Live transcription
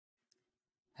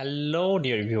Hello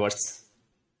dear viewers,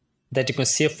 that you can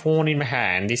see a phone in my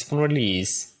hand. This phone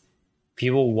is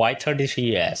Vivo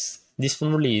Y33s. This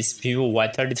phone is Vivo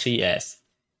Y33s.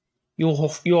 You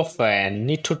often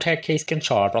need to take a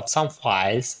screenshot of some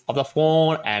files of the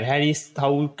phone, and here is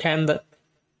how you can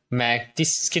make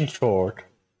this screenshot.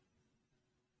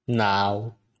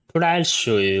 Now, today I'll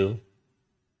show you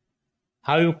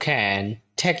how you can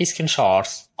take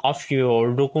screenshots of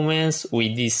your documents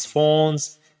with these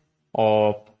phones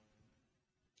or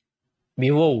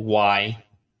Vivo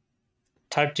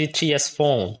Y33s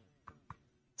phone.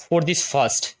 For this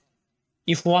first,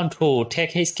 if you want to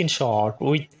take a screenshot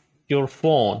with your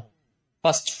phone,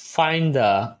 first find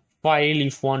the file.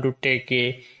 If you want to take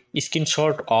a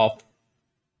screenshot of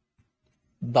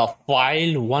the file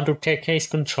you want to take a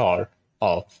screenshot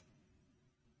of,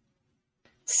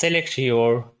 select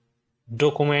your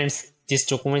documents. This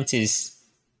document is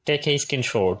take a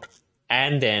screenshot,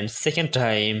 and then second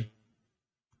time,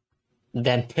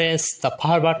 then press the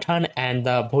power button and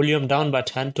the volume down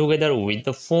button together with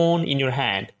the phone in your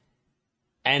hand,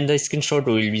 and the screenshot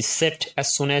will be saved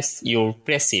as soon as you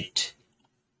press it.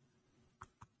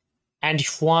 And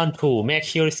if you want to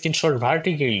make your screenshot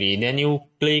vertically, then you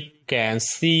click and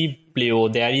see below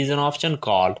there is an option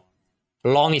called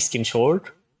long screenshot.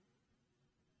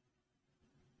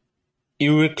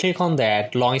 You will click on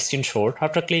that long screenshot.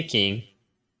 After clicking,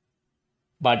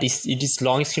 but it is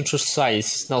long screenshot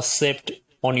size now saved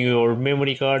on your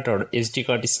memory card or SD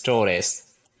card storage.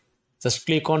 Just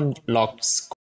click on lock